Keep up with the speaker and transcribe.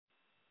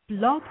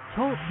Blog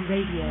Talk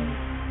Radio.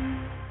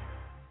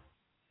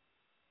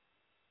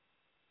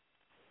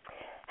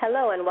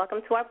 Hello and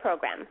welcome to our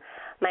program.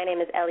 My name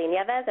is Ellie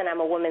Nieves and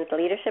I'm a women's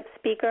leadership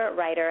speaker,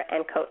 writer,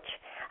 and coach.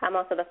 I'm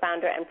also the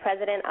founder and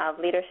president of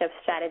Leadership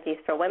Strategies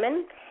for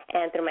Women,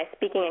 and through my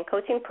speaking and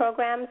coaching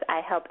programs,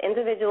 I help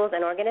individuals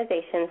and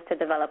organizations to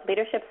develop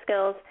leadership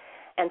skills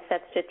and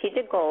set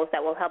strategic goals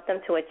that will help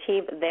them to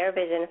achieve their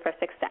vision for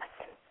success.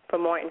 For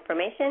more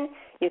information,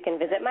 you can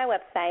visit my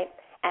website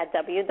at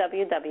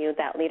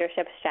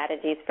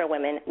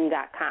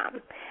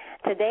www.leadershipstrategiesforwomen.com.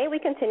 Today, we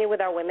continue with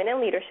our Women in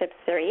Leadership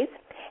series,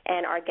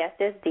 and our guest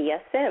is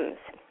Dia Sims.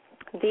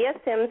 Dia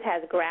Sims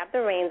has grabbed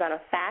the reins on a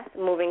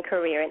fast-moving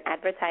career in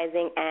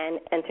advertising and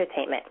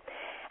entertainment.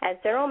 As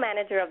general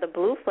manager of the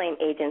Blue Flame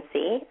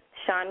agency,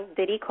 Sean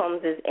Diddy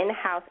Combs'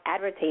 in-house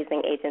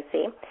advertising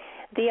agency,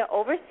 Dia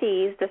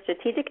oversees the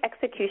strategic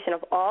execution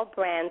of all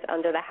brands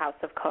under the House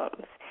of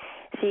Combs.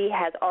 She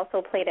has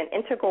also played an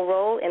integral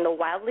role in the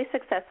wildly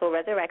successful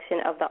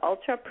resurrection of the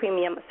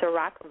ultra-premium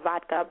Ciroc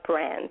vodka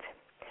brand.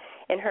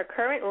 In her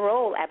current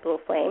role at Blue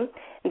Flame,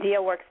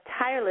 Dia works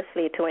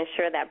tirelessly to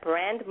ensure that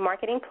brand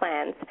marketing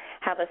plans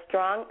have a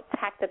strong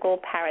tactical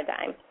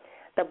paradigm.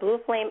 The Blue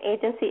Flame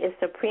agency is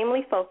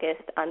supremely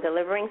focused on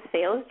delivering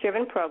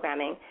sales-driven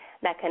programming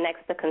that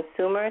connects the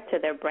consumer to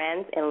their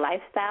brands in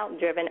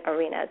lifestyle-driven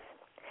arenas.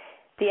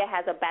 Dia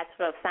has a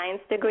Bachelor of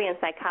Science degree in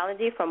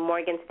psychology from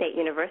Morgan State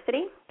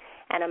University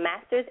and a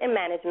master's in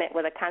management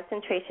with a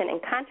concentration in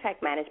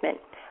contract management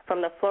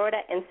from the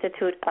Florida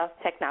Institute of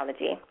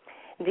Technology.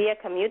 Dia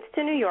commutes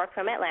to New York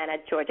from Atlanta,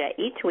 Georgia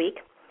each week,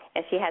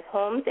 and she has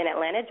homes in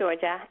Atlanta,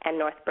 Georgia, and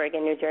North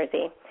Bergen, New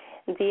Jersey.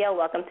 Dia,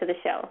 welcome to the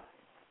show.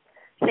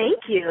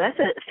 Thank you. That's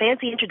a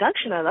fancy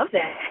introduction. I love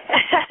that.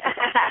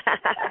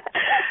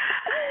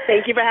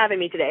 Thank you for having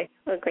me today.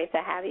 Well, great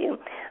to have you.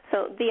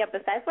 So, Dia,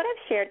 besides what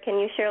I've shared, can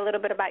you share a little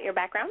bit about your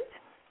background?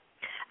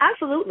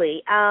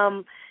 Absolutely.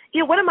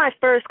 One of my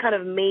first kind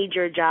of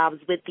major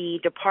jobs with the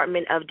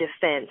Department of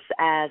Defense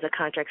as a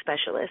contract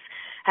specialist,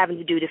 having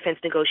to do defense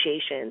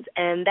negotiations.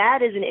 And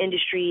that is an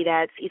industry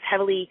it's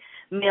heavily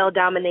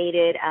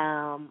male-dominated.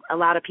 A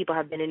lot of people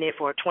have been in it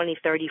for 20,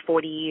 30,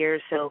 40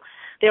 years. So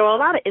there are a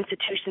lot of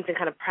institutions and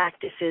kind of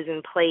practices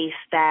in place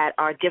that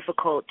are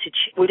difficult to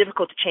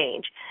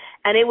change.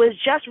 And it was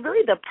just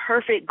really the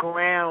perfect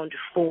ground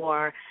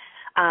for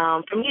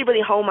me to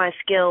really hone my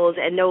skills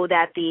and know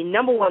that the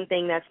number one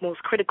thing that's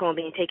most critical in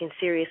being taken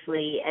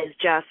seriously is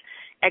just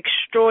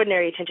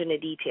extraordinary attention to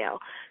detail.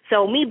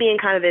 So me being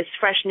kind of this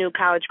fresh new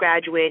college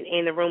graduate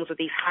in the rooms with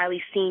these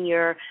highly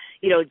senior,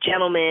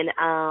 gentlemen,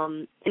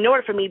 in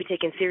order for me to be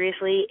taken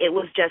seriously, it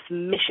was just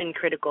mission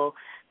critical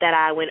that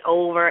I went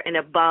over and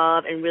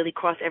above and really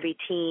crossed every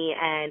T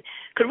and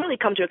could really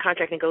come to a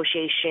contract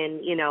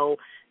negotiation,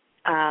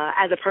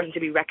 as a person to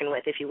be reckoned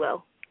with, if you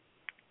will.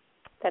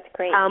 That's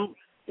great.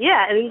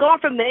 Yeah, and going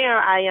from there,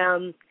 I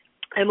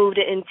moved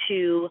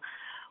into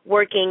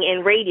working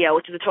in radio,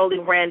 which is a totally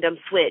random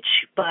switch.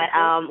 But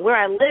where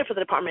I lived for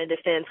the Department of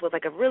Defense was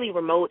like a really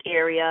remote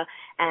area,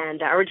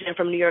 and originally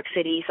from New York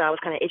City, so I was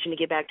kind of itching to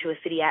get back to a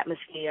city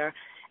atmosphere.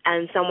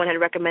 And someone had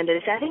recommended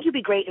it. Said, I think you'd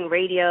be great in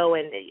radio,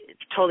 and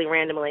totally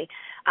randomly.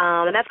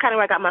 And that's kind of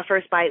where I got my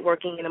first bite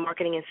working in the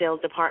marketing and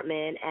sales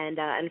department. And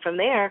from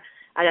there,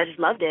 I just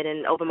loved it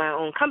and opened my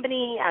own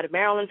company out of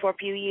Maryland for a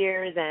few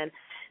years and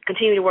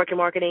continued to work in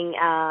marketing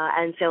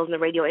and sales in the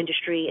radio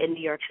industry in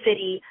New York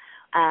City,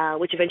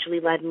 which eventually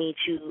led me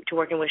to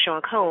working with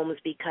Sean Combs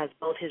because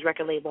both his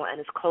record label and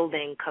his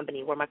clothing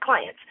company were my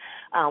clients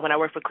when I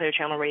worked for Clear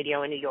Channel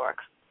Radio in New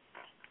York.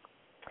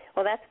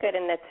 Well, that's good,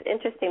 and it's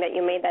interesting that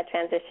you made that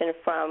transition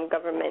from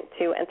government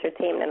to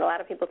entertainment. And a lot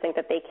of people think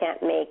that they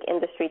can't make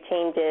industry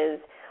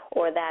changes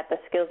or that the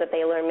skills that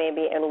they learn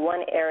maybe in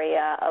one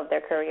area of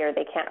their career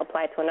they can't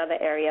apply to another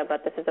area,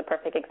 but this is a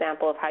perfect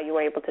example of how you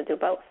were able to do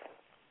both.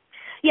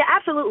 Yeah,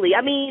 absolutely.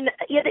 I mean,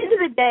 at the end of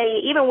the day,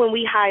 even when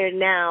we hire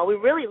now, we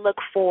really look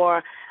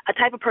for a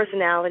type of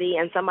personality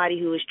and somebody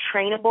who is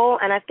trainable.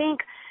 And I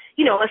think,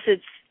 unless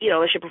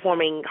you're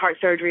performing heart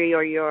surgery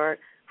or you're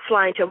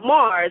flying to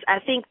Mars, I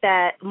think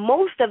that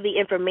most of the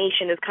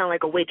information is kind of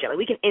like a widget. Like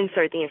we can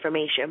insert the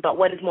information, but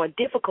what is more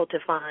difficult to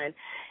find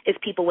is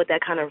people with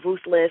that kind of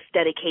ruthless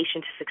dedication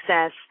to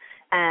success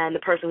and the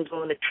person who's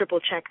willing to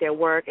triple check their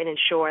work and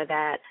ensure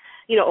that,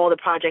 all the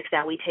projects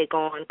that we take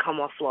on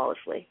come off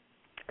flawlessly.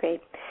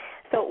 Great.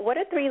 So what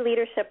are 3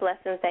 leadership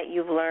lessons that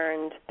you've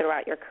learned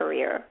throughout your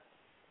career?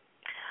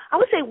 I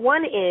would say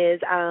one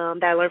is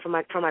that I learned from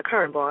my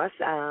current boss,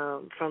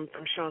 from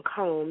Sean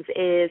Combs,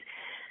 is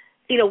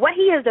what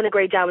he has done a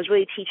great job is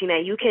really teaching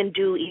that you can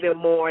do even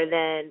more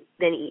than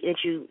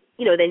you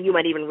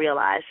might even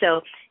realize.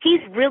 So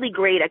he's really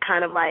great at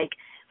kind of like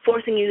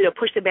forcing you to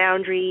push the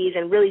boundaries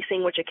and really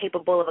seeing what you're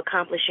capable of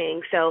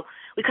accomplishing. So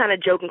we kind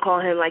of joke and call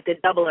him like the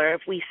doubler.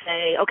 If we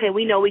say, okay,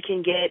 we know we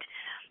can get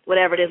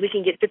whatever it is, we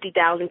can get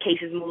 50,000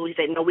 cases moved. You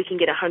say, no, we can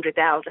get 100,000.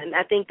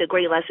 I think the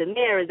great lesson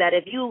there is that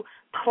if you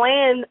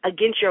plan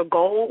against your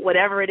goal,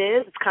 whatever it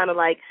is, it's kind of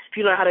like if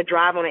you learn how to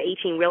drive on an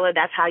 18-wheeler,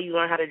 that's how you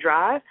learn how to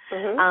drive.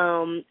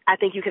 I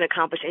think you can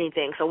accomplish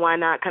anything. So why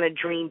not kind of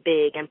dream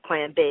big and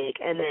plan big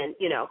and then,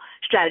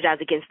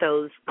 strategize against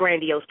those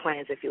grandiose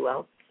plans, if you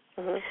will.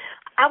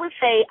 I would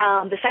say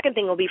the second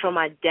thing will be from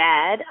my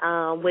dad,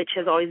 which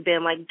has always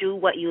been like, do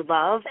what you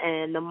love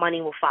and the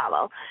money will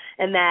follow.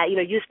 And that,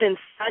 you spend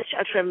such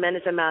a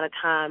tremendous amount of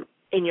time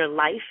in your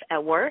life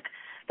at work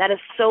that is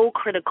so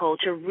critical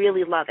to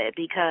really love it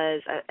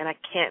because, and I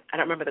don't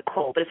remember the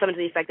quote, but it's something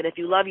to the effect that if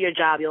you love your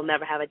job, you'll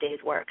never have a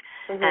day's work.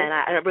 And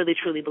I really,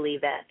 truly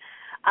believe that.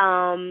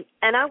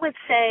 And I would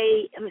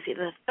say,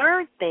 the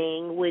third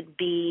thing would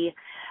be,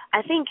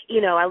 I think,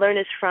 I learned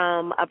this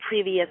from my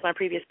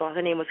previous boss.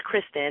 Her name was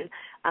Kristen,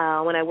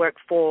 when I worked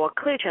for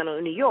Clear Channel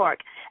in New York.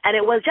 And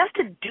it was just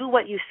to do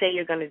what you say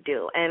you're going to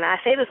do. And I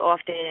say this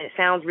often. It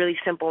sounds really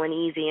simple and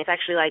easy. It's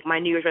actually like my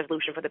New Year's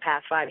resolution for the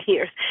past 5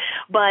 years.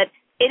 But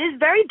it is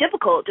very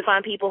difficult to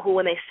find people who,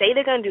 when they say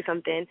they're going to do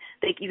something,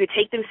 you could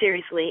take them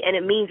seriously, and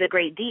it means a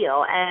great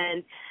deal.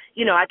 And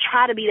I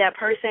try to be that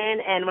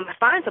person, and when I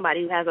find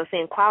somebody who has those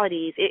same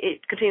qualities,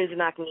 it continues to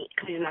knock me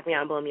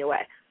out and blow me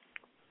away.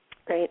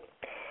 Great.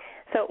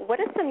 So what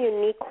are some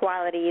unique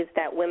qualities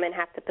that women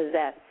have to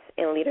possess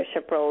in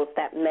leadership roles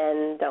that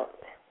men don't?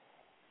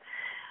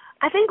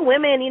 I think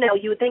women,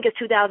 you would think it's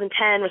 2010,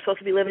 we're supposed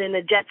to be living in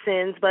the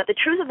Jetsons, but the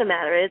truth of the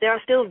matter is there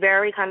are still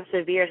very kind of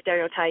severe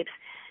stereotypes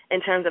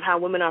in terms of how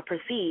women are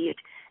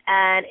perceived.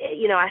 And,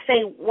 I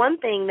say one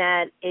thing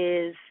that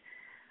is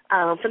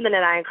something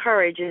that I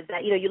encourage is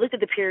that, you looked at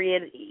the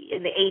period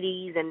in the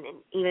 80s and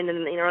even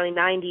in the early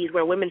 90s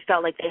where women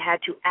felt like they had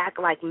to act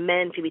like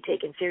men to be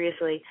taken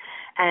seriously.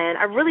 And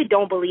I really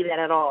don't believe that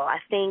at all. I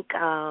think,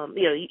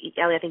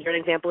 Ellie, I think you're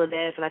an example of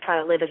this, and I try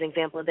to live as an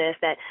example of this,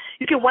 that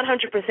you can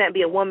 100%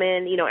 be a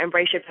woman,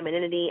 embrace your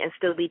femininity and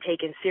still be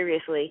taken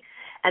seriously.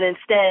 And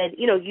instead,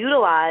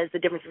 utilize the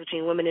differences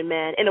between women and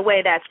men in a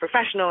way that's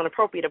professional and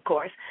appropriate, of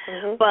course.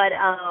 But,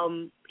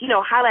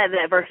 highlight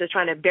that versus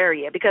trying to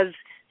bury it, because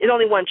there's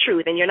only one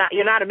truth, and you're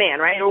not a man,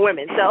 right? We're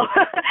women. So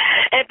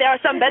if there are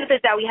some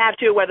benefits that we have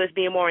to it, whether it's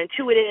being more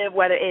intuitive,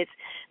 whether it's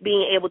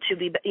being able to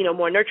be,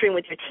 more nurturing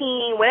with your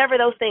team, whatever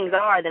those things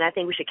are, then I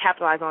think we should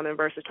capitalize on them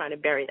versus trying to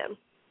bury them.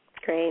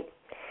 Great.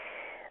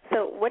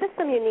 So what are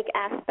some unique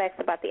aspects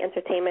about the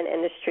entertainment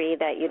industry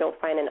that you don't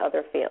find in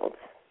other fields?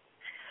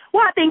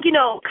 Well, I think,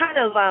 kind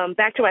of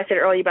back to what I said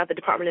earlier about the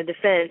Department of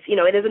Defense,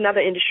 it is another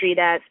industry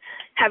that's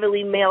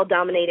heavily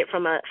male-dominated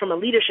from a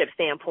leadership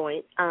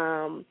standpoint.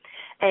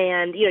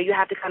 And, you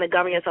have to kind of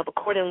govern yourself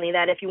accordingly,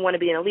 that if you want to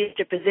be in a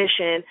leadership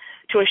position,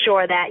 to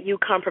ensure that you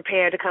come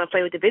prepared to kind of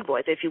play with the big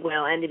boys, if you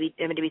will, and to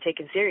be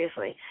taken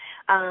seriously.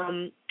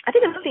 I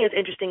think another thing that's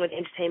interesting with the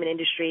entertainment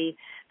industry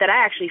that I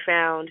actually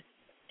found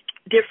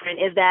different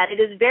is that it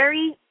is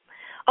very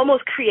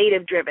almost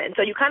creative driven.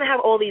 So you kind of have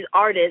all these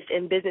artists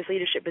in business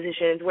leadership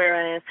positions,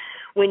 whereas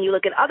when you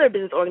look at other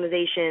business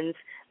organizations,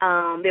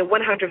 they're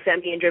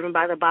 100% being driven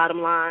by the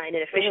bottom line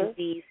and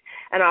efficiencies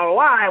and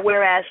ROI,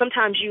 whereas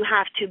sometimes you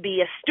have to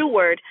be a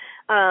steward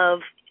of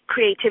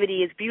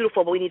creativity is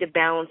beautiful, but we need to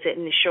balance it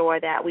and ensure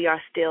that we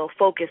are still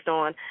focused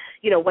on,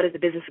 what is the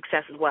business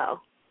success as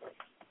well.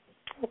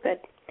 Good.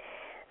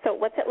 So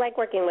what's it like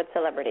working with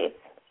celebrities?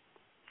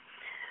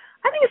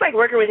 I think it's like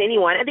working with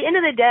anyone. At the end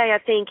of the day,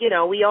 I think,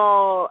 we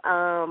all,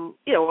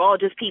 we're all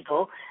just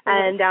people.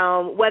 And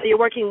whether you're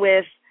working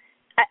with,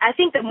 I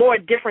think the more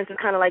difference is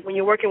kind of like when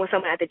you're working with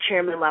someone at the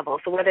chairman level.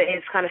 So whether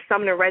it's kind of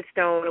Sumner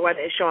Redstone or whether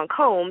it's Sean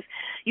Combs,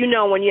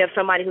 when you have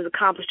somebody who's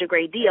accomplished a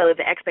great deal,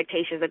 the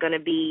expectations are going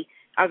to be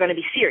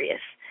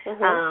serious.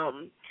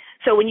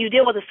 So when you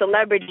deal with a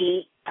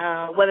celebrity,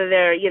 whether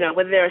they're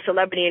a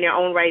celebrity in their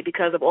own right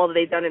because of all that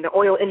they've done in the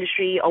oil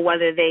industry or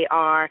whether they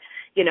are,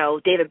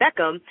 David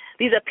Beckham,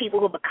 these are people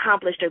who have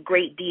accomplished a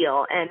great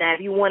deal. And that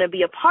if you want to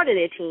be a part of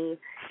their team,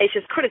 it's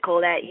just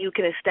critical that you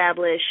can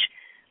establish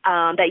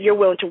that you're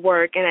willing to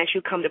work and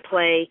actually come to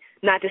play,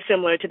 not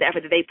dissimilar to the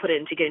effort that they put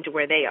in to get into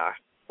where they are.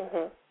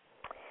 So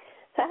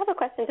I have a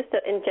question just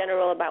in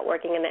general about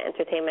working in the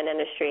entertainment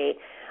industry,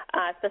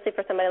 especially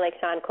for somebody like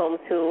Sean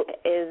Combs, who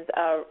is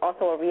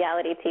also a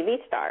reality TV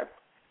star.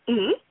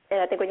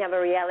 And I think when you have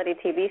a reality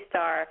TV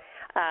star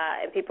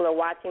and people are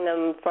watching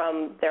them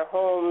from their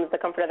homes, the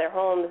comfort of their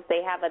homes,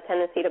 they have a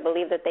tendency to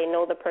believe that they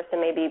know the person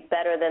maybe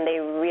better than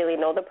they really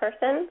know the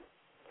person.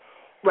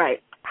 Right.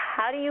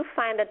 How do you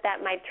find that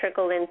might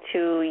trickle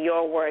into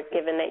your work,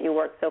 given that you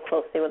work so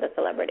closely with a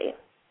celebrity?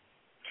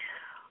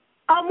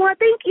 Well, I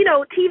think,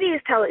 TV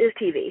is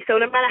TV. So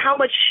no matter how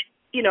much,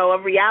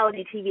 of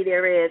reality TV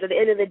there is, at the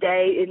end of the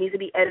day, it needs to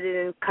be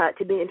edited and cut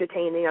to be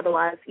entertaining.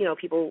 Otherwise,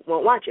 people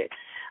won't watch it.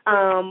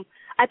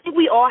 I think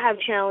we all have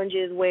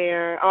challenges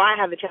or I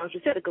have a challenge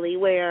specifically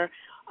where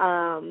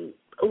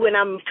when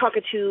I'm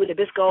talking to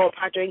Nabisco or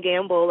Procter &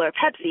 Gamble or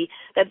Pepsi,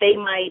 that they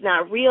might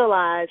not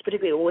realize,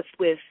 particularly with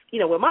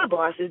my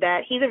boss, is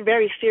that he's a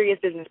very serious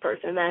business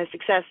person, that his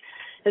success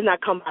does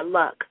not come by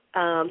luck.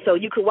 So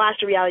you could watch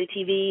the reality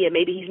TV and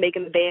maybe he's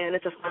making the band,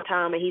 it's a fun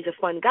time, and he's a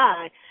fun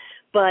guy.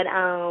 But,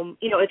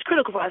 it's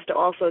critical for us to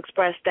also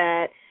express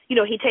that,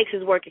 he takes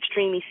his work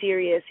extremely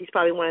serious. He's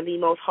probably one of the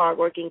most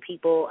hardworking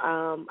people,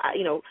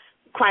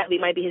 quietly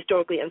might be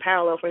historically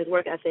unparalleled for his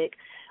work ethic.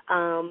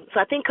 So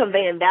I think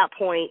conveying that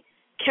point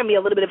can be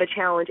a little bit of a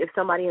challenge if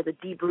somebody has a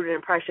deep-rooted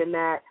impression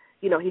that,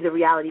 he's a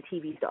reality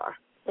TV star.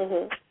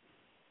 Mm-hmm.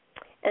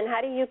 And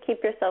how do you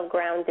keep yourself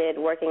grounded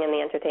working in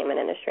the entertainment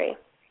industry?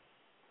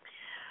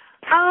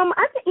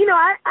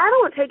 I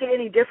don't take it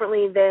any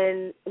differently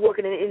than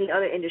working in any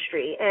other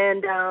industry.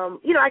 And,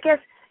 I guess,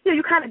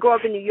 you kind of grow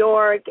up in New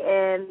York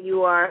and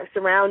you are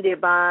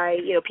surrounded by,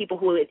 people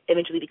who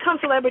eventually become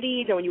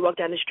celebrities, and when you walk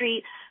down the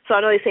street. So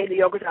I know they say New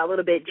Yorkers are a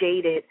little bit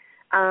jaded.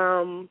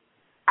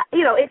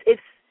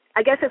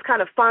 I guess it's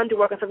kind of fun to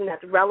work on something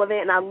that's relevant,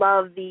 and I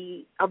love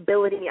the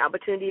ability and the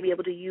opportunity to be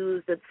able to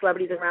use the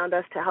celebrities around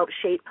us to help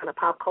shape kind of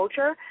pop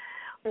culture.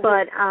 Mm-hmm.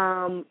 But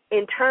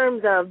in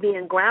terms of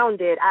being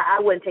grounded, I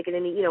wouldn't take it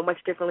any,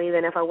 much differently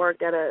than if I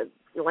worked at a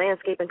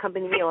landscaping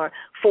company or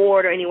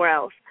Ford or anywhere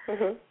else.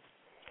 Mm-hmm.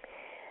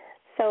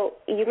 So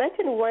you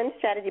mentioned one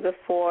strategy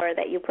before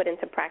that you put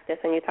into practice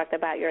when you talked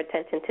about your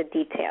attention to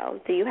detail.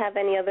 Do you have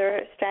any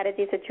other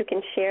strategies that you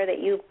can share that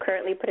you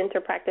currently put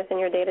into practice in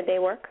your day-to-day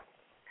work?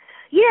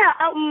 Yeah,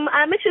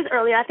 I mentioned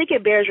earlier, I think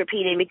it bears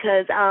repeating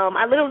because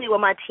I literally,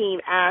 with my team,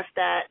 asked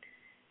that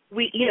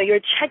you're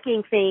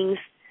checking things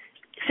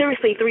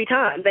seriously 3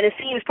 times. And it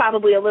seems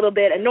probably a little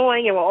bit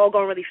annoying and we're all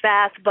going really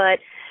fast, but,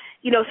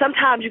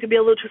 sometimes you can be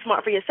a little too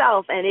smart for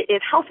yourself. And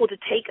it's helpful to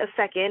take a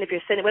second if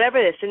you're sending, whatever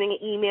it is, sending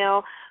an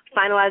email,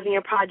 finalizing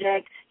your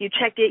project, you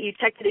checked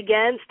it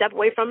again, step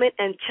away from it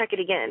and check it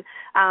again.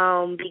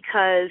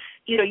 Because,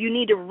 you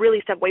need to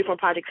really step away from a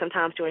project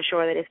sometimes to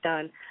ensure that it's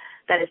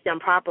done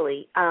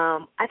properly.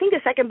 I think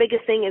the second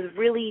biggest thing is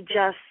really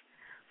just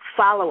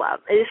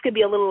follow-up. This could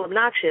be a little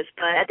obnoxious,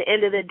 but at the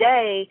end of the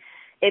day,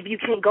 if you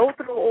can go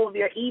through all of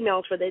your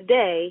emails for the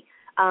day,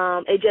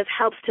 it just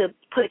helps to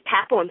put a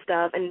cap on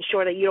stuff and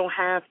ensure that you don't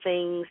have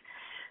things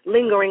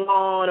lingering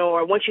on,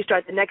 or once you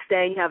start the next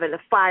day, you have a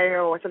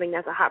fire or something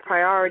that's a hot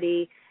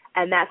priority,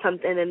 and that's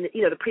something, and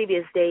the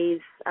previous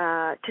day's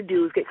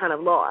to-dos get kind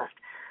of lost.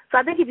 So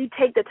I think if you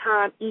take the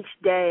time each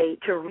day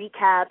to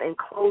recap and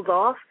close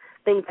off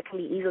things that can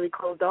be easily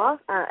closed off,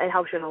 it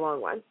helps you in the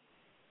long run.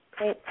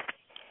 Great.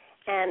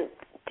 And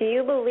do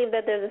you believe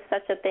that there's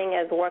such a thing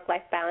as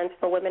work-life balance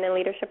for women in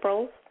leadership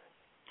roles?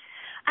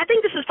 I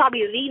think this is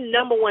probably the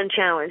number one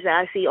challenge that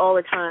I see all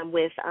the time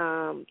with,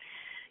 among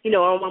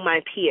my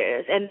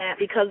peers, and that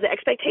because the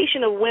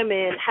expectation of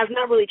women has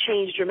not really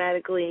changed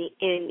dramatically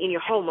in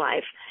your home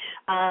life,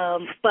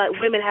 but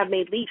women have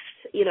made leaps,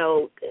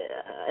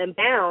 and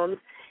bounds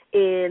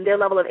in their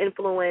level of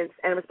influence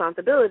and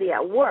responsibility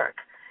at work.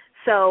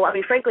 So,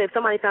 frankly, if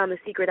somebody found the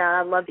secret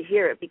out, I'd love to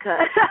hear it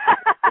because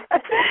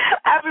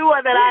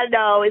everyone that I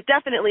know is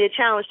definitely a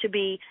challenge to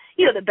be,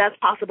 the best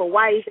possible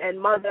wife and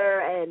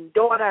mother and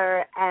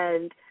daughter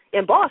and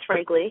boss,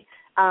 frankly.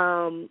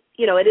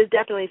 It is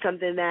definitely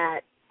something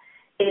that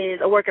is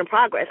a work in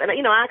progress. And,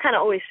 I kind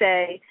of always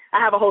say, I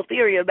have a whole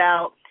theory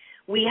about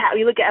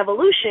you look at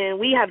evolution,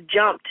 we have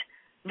jumped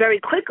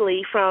very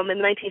quickly from in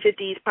the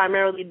 1950s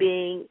primarily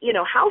being,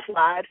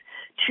 housewives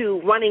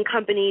to running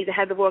companies and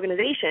heads of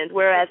organizations,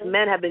 whereas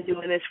men have been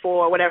doing this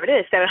for whatever it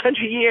is, 700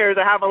 years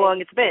or however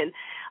long it's been.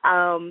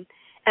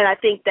 And I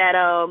think that,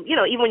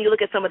 even when you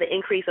look at some of the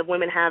increase of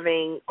women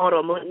having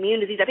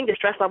autoimmune disease, I think the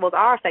stress levels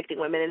are affecting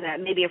women, and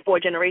that maybe in 4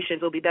 generations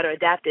we'll be better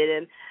adapted,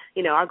 and,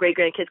 our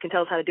great-grandkids can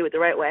tell us how to do it the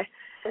right way.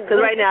 Because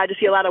right now I just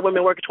see a lot of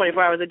women working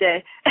 24 hours a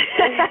day.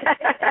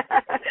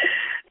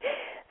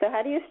 So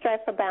how do you strive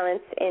for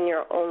balance in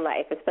your own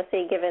life,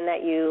 especially given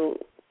that you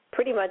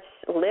pretty much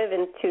live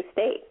in 2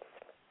 states?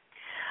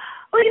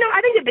 Well,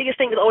 I think the biggest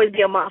thing is always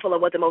be mindful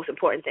of what's the most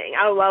important thing.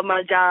 I love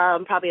my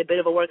job. I'm probably a bit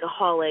of a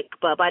workaholic,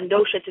 but by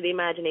no stretch of the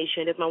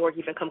imagination does my work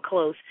even come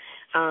close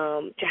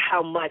to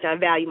how much I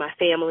value my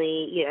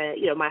family,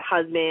 my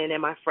husband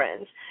and my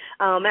friends.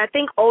 And I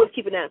think always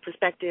keeping that in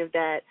perspective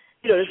that,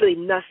 there's really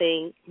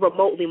nothing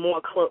remotely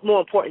more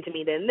important to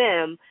me than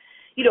them,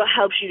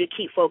 helps you to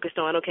keep focused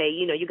on, okay,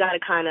 you got to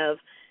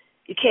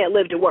you can't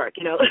live to work,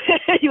 you got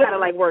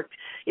to work,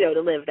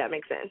 to live, if that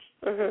makes sense.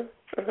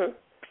 Mm-hmm. Mm-hmm.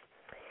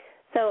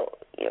 So,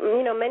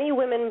 many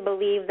women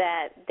believe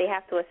that they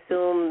have to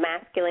assume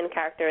masculine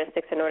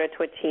characteristics in order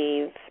to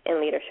achieve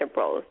in leadership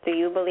roles. Do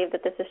you believe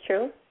that this is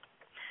true?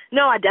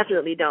 No, I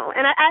definitely don't.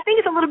 And I think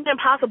it's a little bit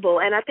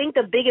impossible. And I think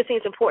the biggest thing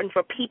that's important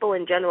for people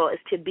in general is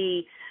to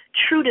be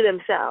true to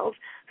themselves.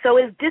 So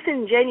it's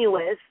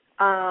disingenuous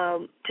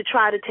to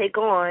try to take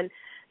on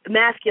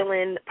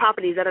masculine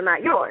properties that are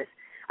not yours.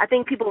 I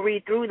think people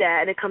read through that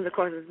and it comes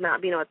across as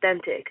not being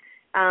authentic.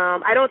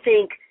 I don't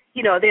think,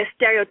 there's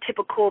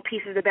stereotypical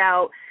pieces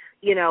about,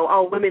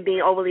 women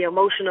being overly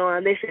emotional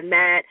and this and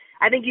that.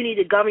 I think you need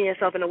to govern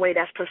yourself in a way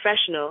that's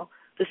professional,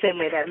 the same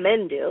way that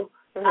men do.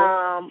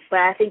 Mm-hmm. But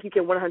I think you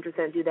can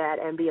 100% do that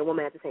and be a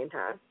woman at the same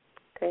time.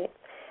 Great.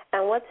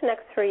 And what's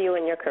next for you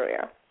in your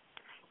career?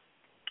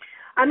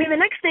 I mean, the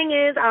next thing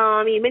is,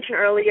 you mentioned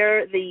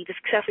earlier the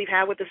success we've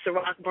had with the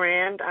Ciroc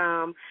brand.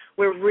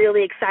 We're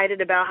really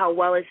excited about how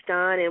well it's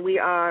done, and we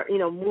are,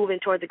 moving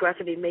towards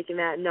aggressively making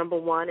that number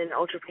one in the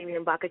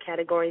ultra-premium vodka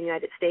category in the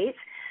United States.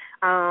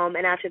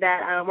 And after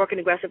that, working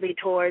aggressively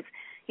towards,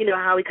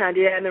 how we kind of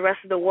do that in the rest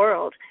of the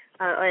world,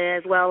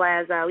 as well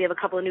as we have a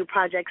couple of new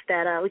projects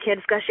that we can't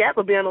discuss yet,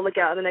 but be on the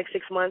lookout in the next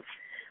 6 months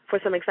for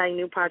some exciting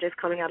new projects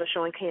coming out of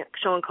Sean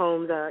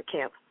Combs'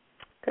 camp.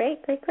 Great.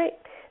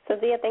 So,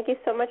 Dia, thank you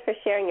so much for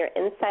sharing your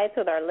insights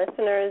with our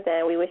listeners,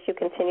 and we wish you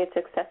continued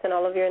success in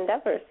all of your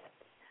endeavors.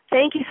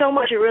 Thank you so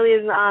much. It really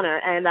is an honor,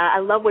 and I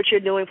love what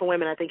you're doing for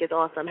women. I think it's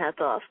awesome. Hats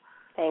off.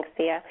 Thanks,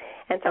 Dia.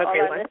 And to all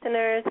our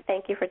listeners,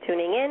 thank you for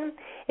tuning in.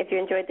 If you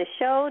enjoyed the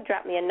show,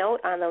 drop me a note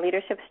on the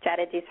Leadership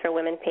Strategies for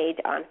Women page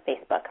on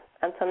Facebook.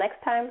 Until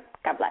next time,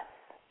 God bless.